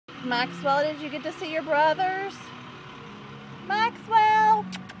Maxwell, did you get to see your brothers? Maxwell!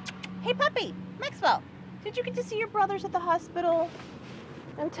 Hey, puppy! Maxwell, did you get to see your brothers at the hospital?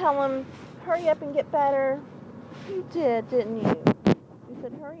 And tell them, hurry up and get better? You did, didn't you? You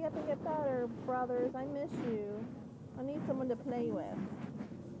said, hurry up and get better, brothers. I miss you. I need someone to play with.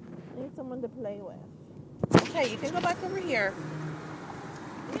 I need someone to play with. Okay, you can go back over here.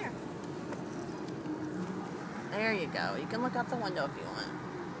 Here. There you go. You can look out the window if you want.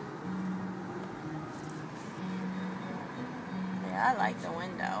 Yeah, I like the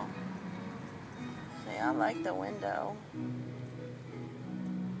window. See, I like the window.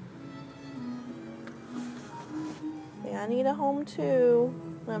 Yeah, I need a home too.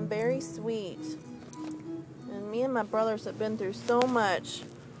 I'm very sweet. And me and my brothers have been through so much.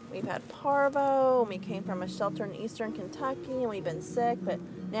 We've had parvo, and we came from a shelter in eastern Kentucky, and we've been sick, but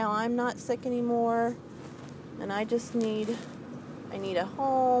now I'm not sick anymore. And I need a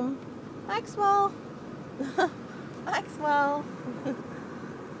home. Maxwell! Maxwell!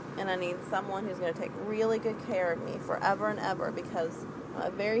 And I need someone who's going to take really good care of me forever and ever, because I'm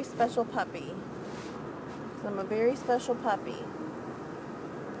a very special puppy. So I'm a very special puppy.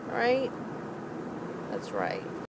 Right? That's right.